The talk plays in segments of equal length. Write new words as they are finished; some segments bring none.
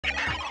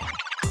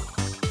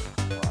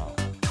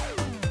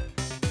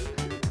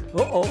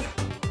Uh-oh.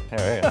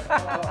 There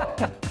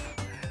we go.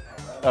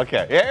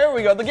 Okay, here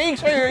we go. The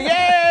geeks are here.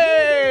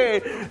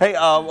 Yay! Hey,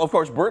 of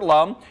course, Bert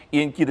Lam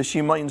in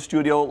Kirishima in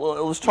studio.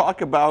 Let's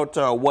talk about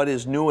what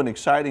is new and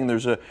exciting.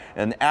 There's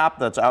an app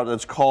that's out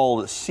that's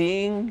called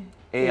Seeing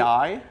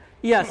AI.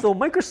 Yeah, so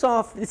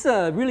Microsoft, it's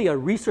really a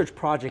research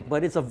project,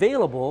 but it's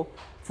available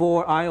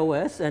for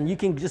iOS, and you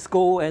can just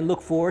go and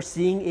look for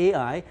Seeing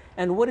AI.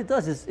 And what it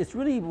does is it's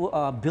really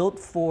built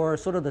for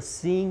sort of the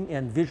seeing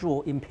and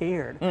visual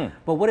impaired.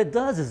 But what it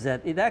does is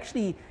that it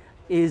actually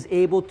is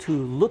able to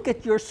look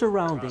at your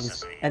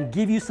surroundings and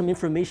give you some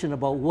information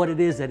about what it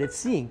is that it's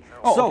seeing.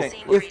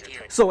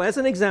 So as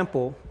an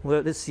example,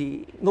 well, let's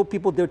see, no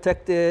people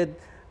detected,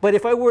 but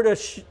if I were to,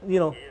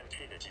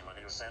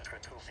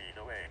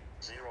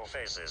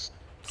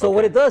 So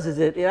what it does is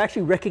it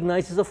actually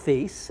recognizes a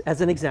face,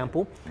 as an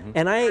example,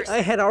 and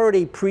I had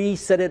already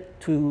pre-set it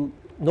to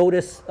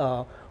notice,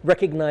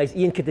 recognize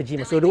Ian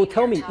Kitajima, so it will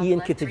tell me Ian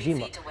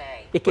Kitajima.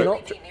 It can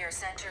near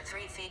center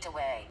 3 feet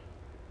away.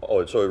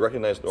 Oh, so it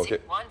recognized, okay.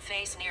 One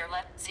face near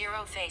left,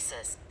 0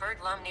 faces. Bird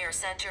Lum near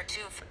center,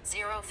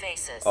 0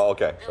 faces. Oh,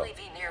 okay. Billy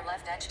V near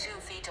left edge, 2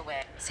 feet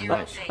away,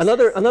 0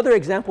 faces. Another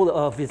example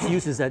of its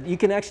use is that you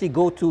can actually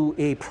go to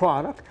a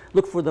product,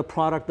 look for the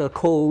product, the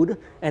code,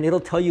 and it'll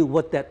tell you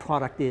what that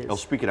product is. It'll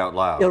speak it out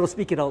loud. It'll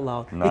speak it out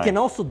loud. Nice. It can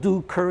also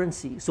do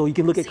currency. So you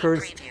can look at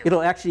currency.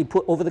 It'll actually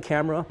put over the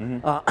camera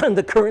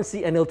the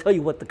currency, and it'll tell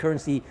you what the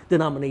currency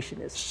denomination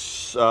is.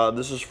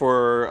 This is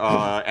for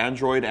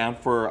Android and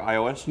for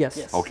iOS?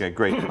 Yes. Okay,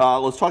 great.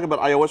 Let's talk about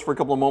iOS for a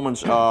couple of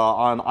moments.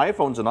 On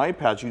iPhones and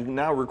iPads, you can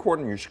now record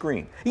on your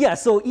screen. Yeah,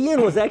 so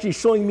Ian was actually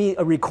showing me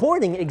a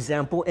recording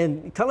example,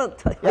 and how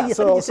do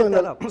you set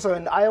that up? So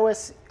in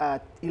iOS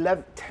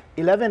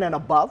 11 and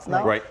above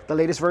now, the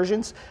latest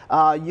versions,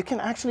 you can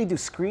actually do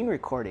screen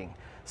recording.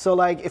 So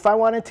like if I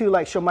wanted to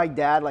like show my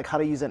dad like how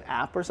to use an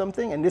app or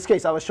something, in this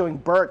case I was showing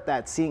Bert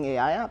that Seeing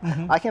AI app,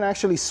 I can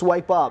actually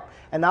swipe up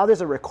and now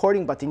there's a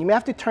recording button. You may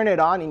have to turn it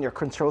on in your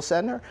control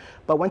center,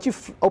 but once you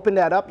open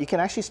that up, you can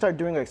actually start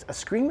doing a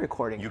screen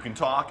recording. You can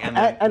talk and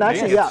then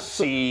actually,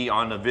 see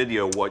on the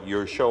video what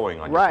you're showing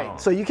on your phone.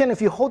 So you can,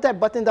 if you hold that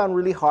button down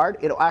really hard,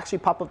 it'll actually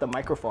pop up the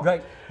microphone.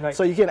 Right.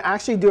 So you can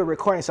actually do a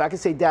recording. So I can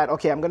say, Dad,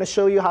 okay, I'm gonna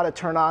show you how to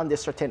turn on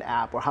this certain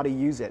app or how to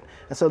use it.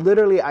 And so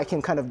literally I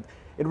can kind of,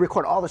 it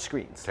record all the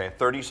screens. Okay,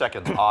 30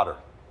 seconds, Otter.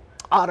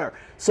 Otter.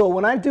 So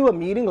when I do a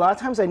meeting, a lot of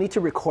times I need to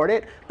record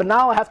it, but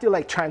now I have to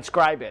like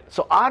transcribe it.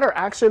 So Otter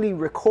actually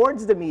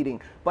records the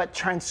meeting, but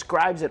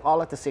transcribes it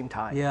all at the same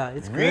time. Yeah,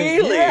 it's great.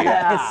 Really?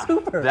 Yeah, it's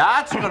super.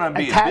 That's going to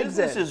be,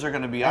 businesses are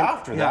going to be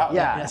after that.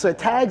 Yeah, so it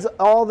tags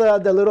all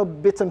the little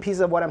bits and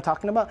pieces of what I'm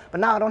talking about, but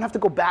now I don't have to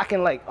go back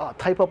and like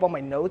type up all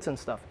my notes and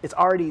stuff. It's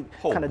already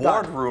kind of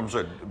done. Boardrooms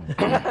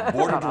are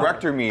board of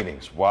director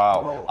meetings.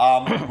 Wow.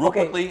 Real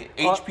quickly,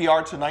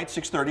 HPR tonight,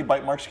 6:30,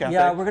 Bite Marks Cafe.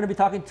 Yeah, we're going to be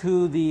talking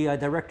to the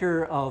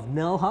director of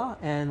Nelha,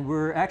 and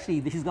we're actually,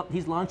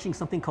 he's launching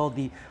something called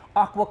the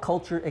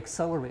Aquaculture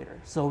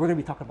Accelerator. So we're going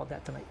to be talking about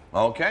that tonight.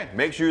 Okay,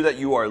 make sure that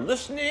you are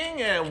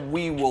listening, and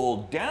we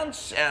will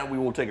dance, and we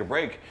will take a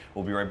break.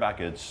 We'll be right back.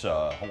 It's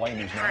Hawaii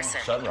News Now,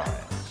 Sunrise.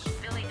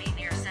 Billy V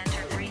near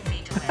center, 3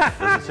 feet away.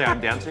 Does it say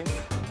I'm dancing?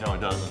 No, it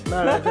doesn't.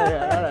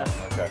 No.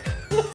 Okay.